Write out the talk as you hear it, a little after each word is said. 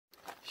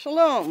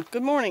Shalom,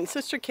 good morning,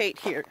 Sister Kate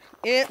here.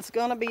 It's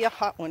gonna be a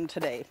hot one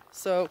today.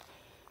 So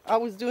I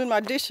was doing my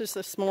dishes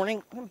this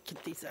morning. Let me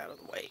get these out of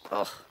the way.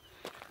 Ugh.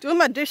 Doing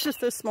my dishes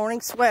this morning,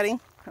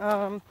 sweating.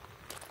 And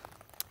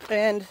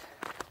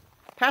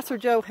Pastor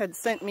Joe had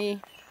sent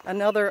me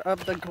another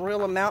of the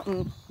Gorilla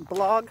Mountain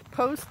blog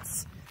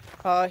posts.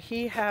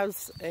 He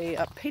has a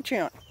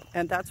Patreon,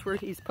 and that's where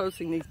he's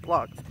posting these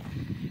blogs.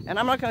 And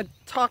I'm not going to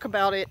talk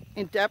about it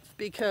in depth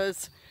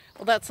because,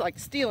 well, that's like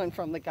stealing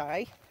from the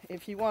guy.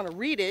 If you want to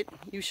read it,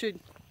 you should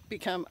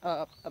become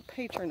a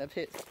patron of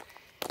his.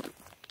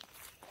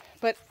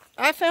 But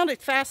I found it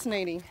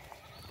fascinating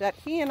that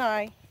he and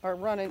I are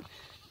running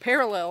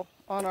parallel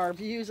on our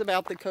views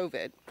about the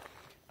COVID.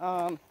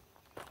 And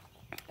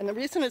the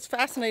reason it's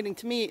fascinating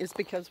to me is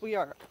because we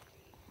are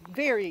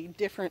very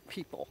different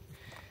people.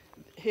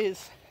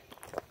 His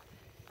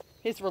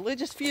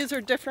religious views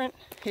are different,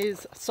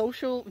 his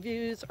social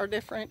views are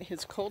different,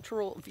 his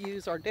cultural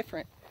views are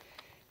different.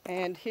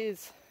 And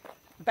his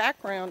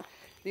background,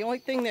 the only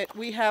thing that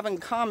we have in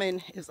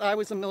common is I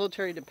was a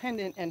military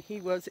dependent and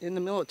he was in the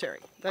military.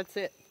 That's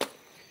it.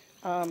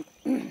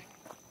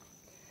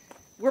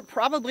 We're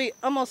probably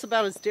almost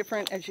about as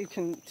different as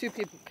two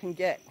people can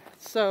get.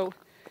 So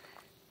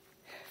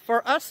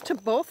for us to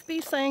both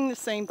be saying the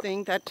same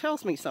thing, that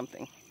tells me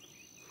something.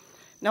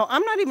 Now,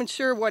 I'm not even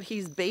sure what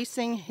he's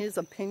basing his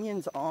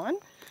opinions on.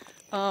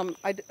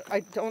 I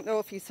don't know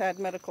if he's had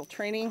medical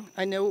training.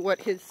 I know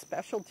what his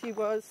specialty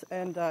was,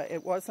 and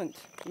it wasn't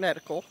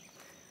medical.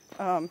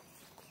 And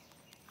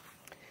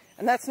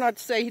that's not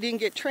to say he didn't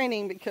get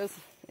training, because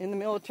in the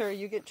military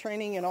you get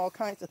training in all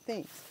kinds of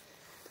things.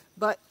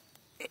 But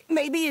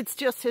maybe it's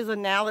just his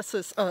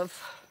analysis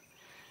of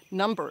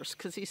numbers,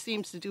 because he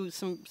seems to do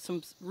some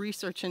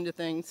research into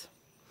things.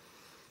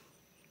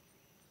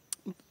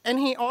 And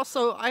he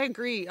also, I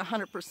agree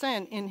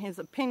 100% in his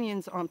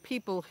opinions on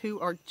people who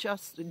are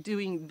just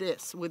doing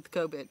this with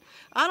COVID.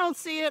 I don't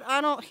see it,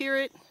 I don't hear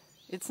it,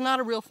 it's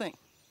not a real thing.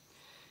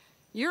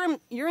 You're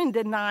in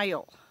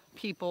denial,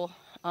 people.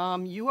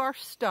 You are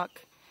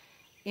stuck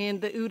in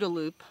the OODA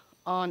loop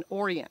on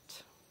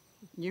Orient.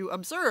 You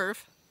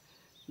observe,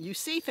 you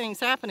see things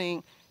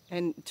happening,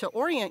 and to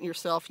orient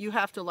yourself, you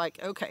have to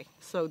okay,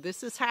 so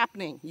this is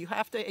happening. You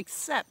have to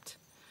accept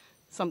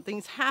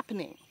something's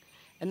happening.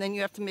 And then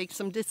you have to make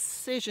some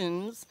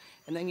decisions,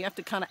 and then you have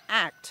to kind of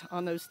act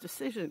on those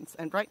decisions.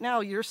 And right now,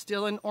 you're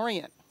still in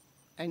Orient,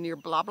 and you're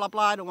blah, blah,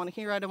 blah, I don't want to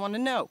hear, I don't want to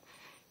know.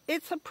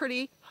 It's a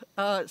pretty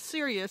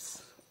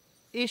serious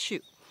issue.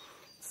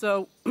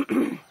 So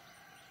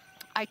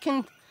I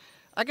can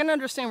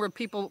understand where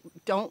people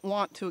don't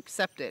want to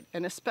accept it,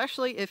 and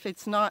especially if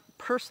it's not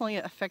personally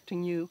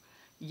affecting you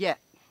yet.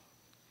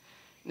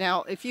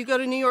 Now, if you go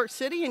to New York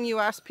City and you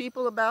ask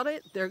people about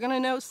it, they're going to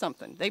know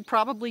something. They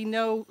probably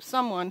know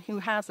someone who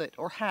has it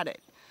or had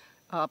it.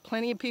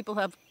 Plenty of people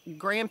have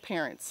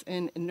grandparents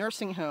in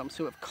nursing homes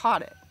who have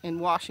caught it in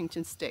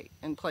Washington State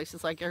and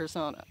places like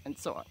Arizona and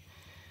so on.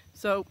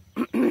 So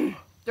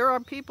there are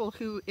people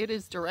who it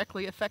is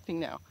directly affecting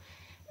now.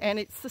 And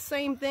it's the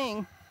same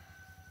thing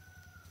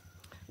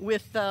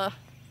with the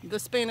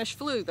Spanish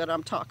flu that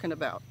I'm talking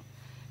about.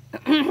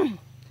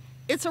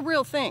 It's a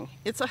real thing.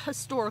 It's a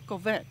historical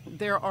event.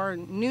 There are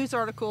news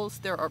articles,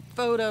 there are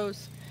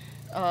photos,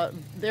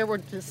 there were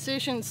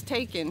decisions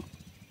taken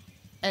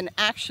and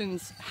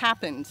actions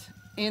happened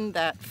in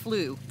that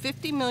flu.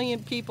 50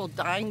 million people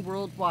dying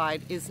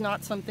worldwide is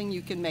not something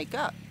you can make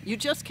up. You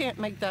just can't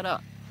make that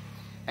up.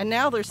 And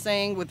now they're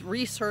saying with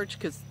research,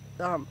 because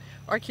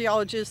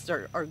archaeologists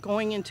are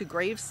going into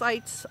grave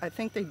sites. I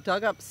think they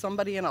dug up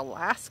somebody in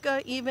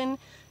Alaska even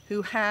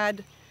who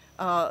had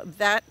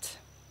that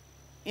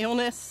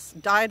illness,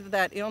 died of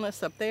that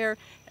illness up there,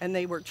 and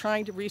they were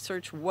trying to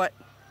research what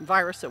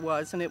virus it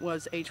was, and it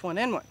was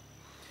H1N1.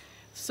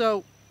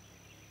 So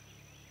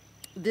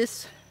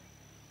this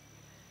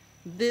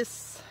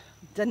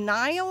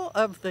denial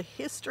of the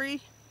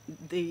history,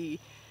 I've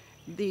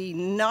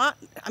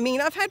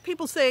had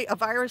people say a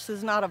virus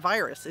is not a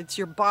virus, it's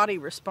your body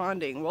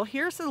responding. Well,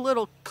 here's a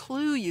little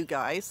clue, you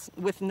guys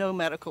with no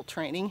medical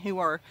training who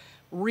are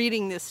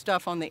reading this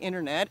stuff on the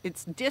internet.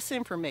 It's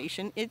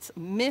disinformation, it's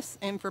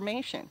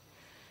misinformation.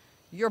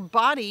 Your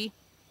body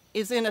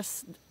is in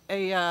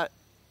a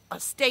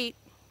state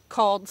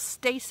called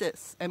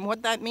stasis, and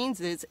what that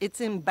means is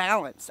it's in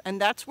balance, and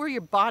that's where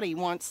your body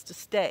wants to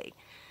stay.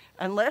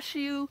 Unless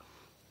you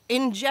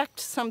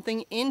inject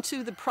something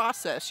into the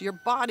process, your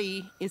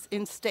body is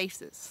in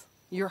stasis.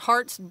 Your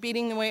heart's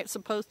beating the way it's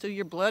supposed to,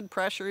 your blood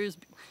pressure is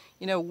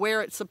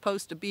where it's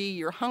supposed to be.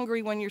 You're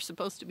hungry when you're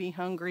supposed to be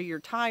hungry.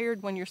 You're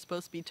tired when you're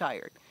supposed to be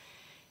tired.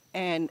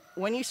 And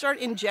when you start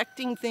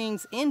injecting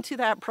things into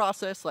that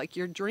process, like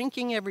you're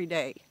drinking every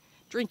day,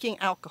 drinking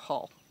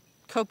alcohol,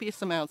 copious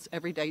amounts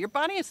every day, your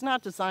body is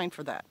not designed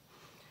for that.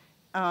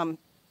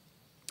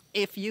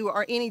 If you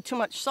are eating too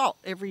much salt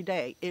every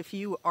day, if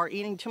you are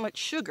eating too much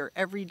sugar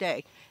every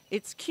day,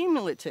 it's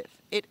cumulative.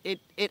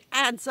 It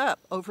adds up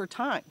over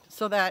time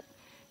so that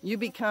you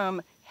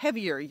become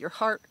heavier, your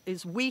heart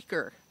is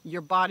weaker,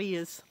 your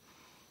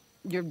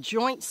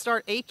joints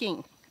start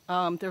aching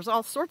There's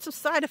all sorts of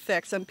side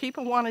effects, and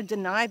people want to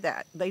deny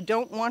that. They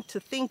don't want to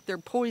think they're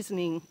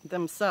poisoning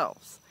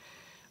themselves.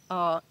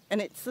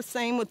 And it's the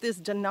same with this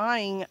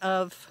denying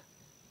of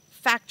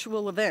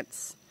factual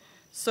events.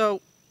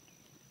 So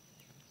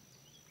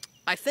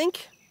I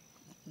think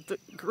the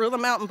Gorilla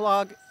Mountain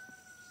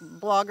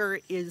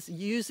blogger is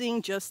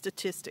using just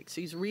statistics.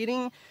 He's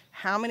reading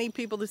how many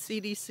people the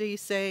CDC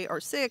say are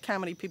sick, how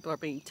many people are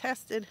being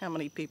tested, how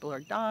many people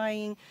are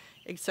dying,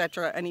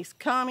 etc. And he's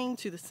coming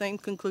to the same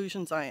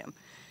conclusions I am.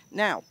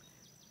 Now,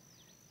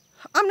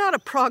 I'm not a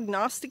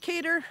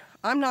prognosticator.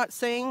 I'm not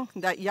saying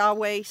that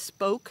Yahweh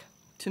spoke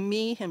to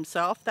me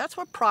himself. That's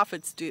what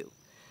prophets do.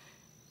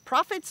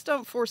 Prophets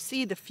don't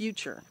foresee the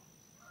future.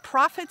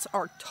 Prophets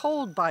are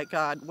told by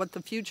God what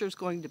the future is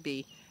going to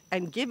be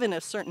and given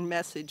a certain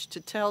message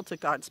to tell to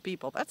God's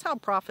people. That's how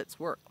prophets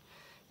work.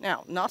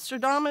 Now,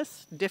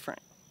 Nostradamus, different.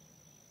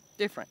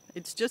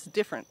 It's just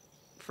different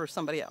for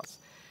somebody else.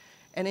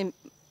 And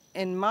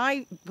in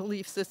my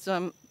belief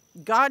system,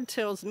 God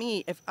tells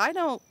me if I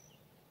don't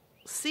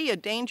see a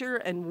danger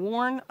and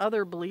warn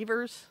other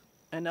believers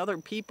and other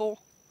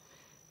people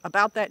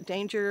about that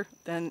danger,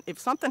 then if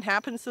something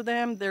happens to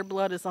them, their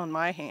blood is on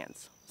my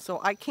hands.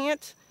 So I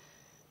can't,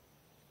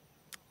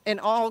 in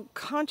all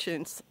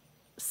conscience,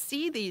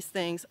 see these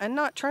things and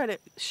not try to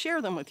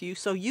share them with you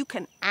so you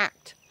can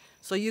act,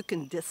 so you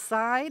can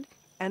decide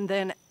and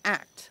then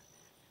act.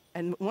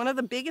 And one of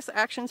the biggest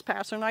actions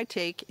Pastor and I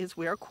take is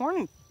we are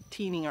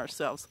quarantining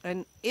ourselves.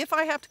 And if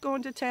I have to go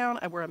into town,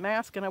 I wear a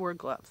mask and I wear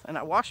gloves and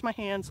I wash my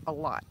hands a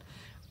lot.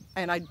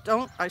 And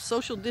I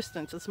social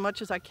distance as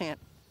much as I can.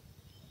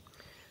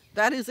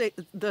 That is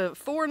the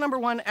 4 number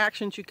 1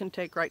 actions you can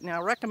take right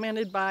now,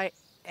 recommended by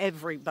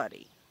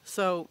everybody.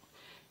 So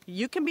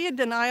you can be in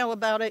denial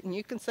about it and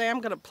you can say,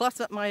 I'm going to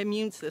plus up my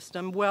immune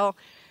system. Well,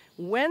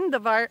 when the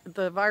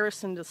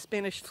virus in the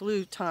Spanish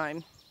flu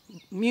time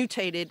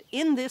mutated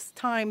in this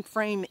time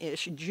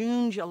frame-ish,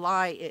 June,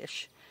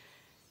 July-ish,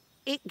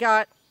 it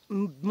got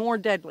more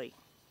deadly.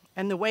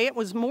 And the way it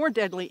was more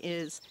deadly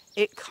is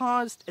it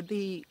caused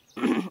the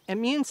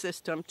immune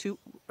system to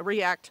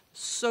react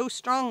so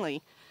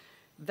strongly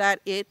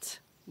that it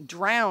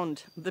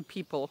drowned the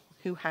people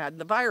who had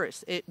the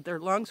virus. Their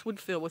lungs would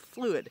fill with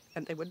fluid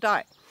and they would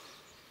die.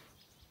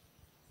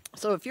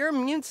 So if your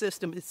immune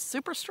system is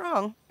super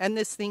strong and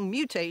this thing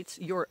mutates,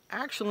 you're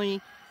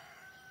actually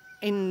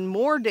in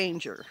more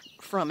danger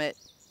from it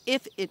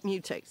if it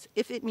mutates.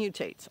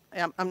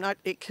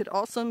 It could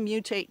also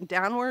mutate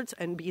downwards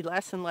and be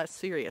less and less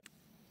serious.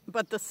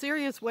 But the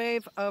serious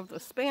wave of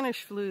the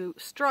Spanish flu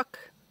struck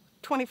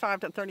 25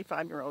 to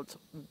 35-year-olds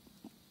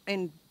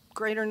in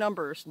greater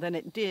numbers than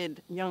it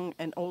did young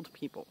and old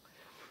people.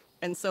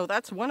 And so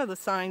that's one of the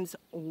signs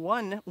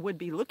one would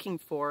be looking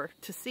for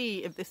to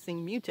see if this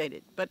thing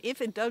mutated. But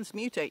if it does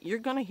mutate, you're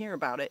going to hear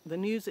about it. The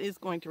news is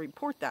going to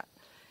report that.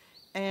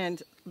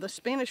 And the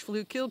Spanish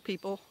flu killed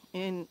people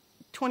in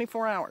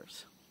 24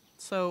 hours.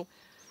 So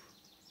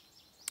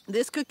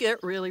this could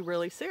get really,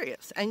 really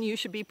serious. And you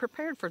should be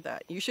prepared for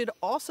that. You should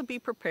also be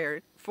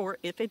prepared for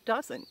if it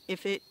doesn't.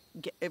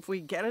 If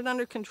we get it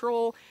under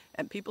control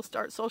and people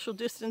start social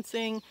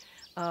distancing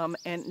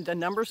and the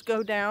numbers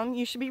go down,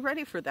 you should be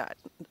ready for that.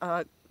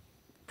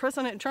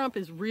 President Trump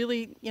is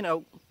really,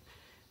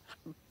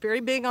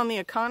 very big on the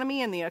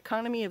economy, and the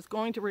economy is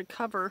going to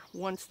recover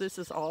once this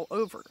is all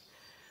over.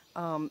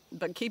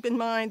 But keep in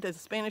mind that the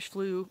Spanish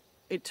flu,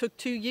 it took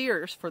 2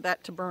 years for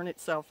that to burn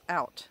itself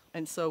out.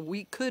 And so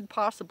we could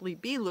possibly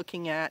be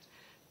looking at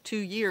 2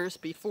 years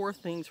before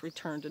things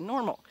return to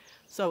normal.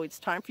 So it's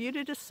time for you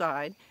to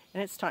decide,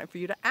 and it's time for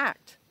you to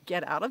act.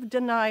 Get out of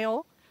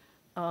denial.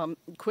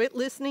 Quit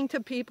listening to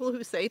people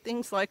who say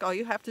things like all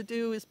you have to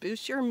do is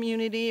boost your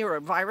immunity, or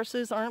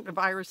viruses aren't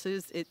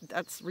viruses.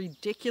 That's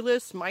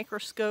ridiculous.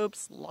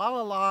 Microscopes,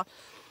 la.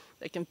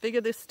 They can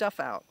figure this stuff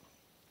out.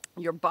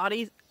 Your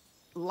body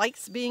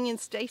likes being in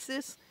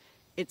stasis.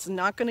 It's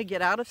not going to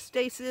get out of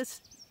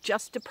stasis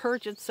just to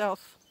purge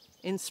itself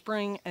in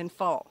spring and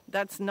fall.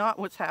 That's not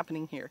what's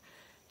happening here.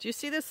 Do you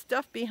see this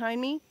stuff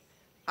behind me?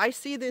 I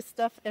see this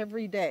stuff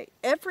every day.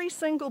 Every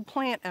single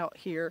plant out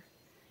here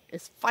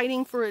is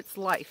fighting for its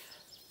life.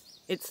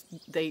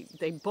 They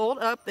bolt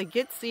up, they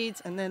get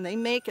seeds, and then they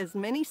make as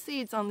many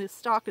seeds on this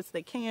stalk as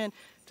they can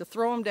to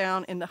throw them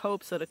down in the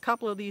hopes that a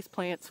couple of these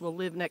plants will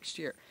live next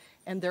year.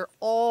 And they're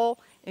all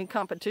in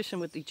competition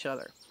with each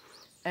other.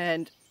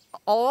 And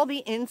all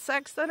the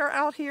insects that are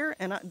out here,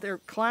 and they're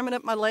climbing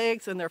up my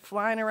legs and they're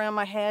flying around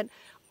my head,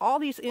 all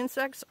these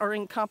insects are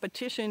in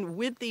competition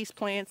with these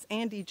plants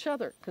and each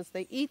other because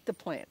they eat the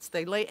plants.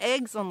 They lay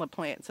eggs on the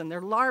plants, and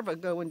their larvae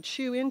go and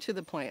chew into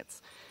the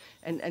plants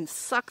and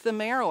suck the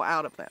marrow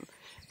out of them.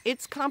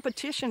 It's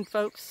competition,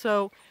 folks.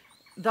 So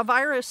the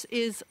virus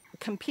is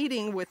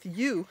competing with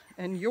you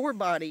and your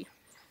body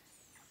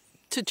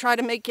to try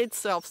to make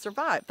itself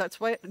survive.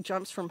 That's why it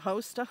jumps from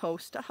host to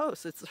host to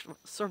host. It's a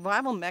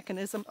survival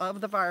mechanism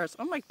of the virus.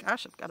 Oh my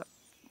gosh, I've got an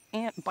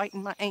ant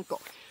biting my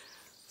ankle.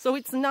 So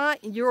it's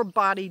not your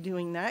body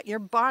doing that. Your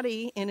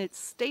body in its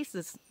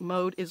stasis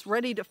mode is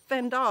ready to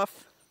fend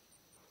off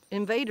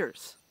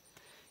invaders.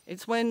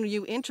 It's when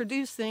you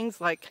introduce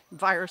things like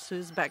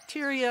viruses,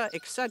 bacteria,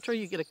 etc.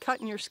 You get a cut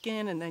in your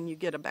skin and then you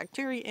get a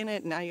bacteria in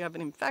it and now you have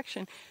an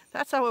infection.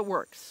 That's how it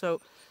works.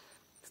 So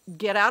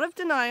get out of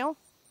denial,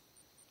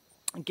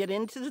 get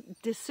into the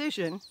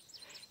decision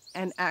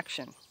and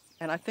action.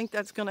 And I think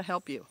that's going to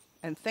help you.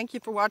 And thank you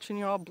for watching,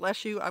 y'all.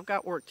 Bless you. I've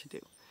got work to do.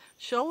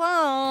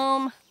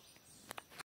 Shalom.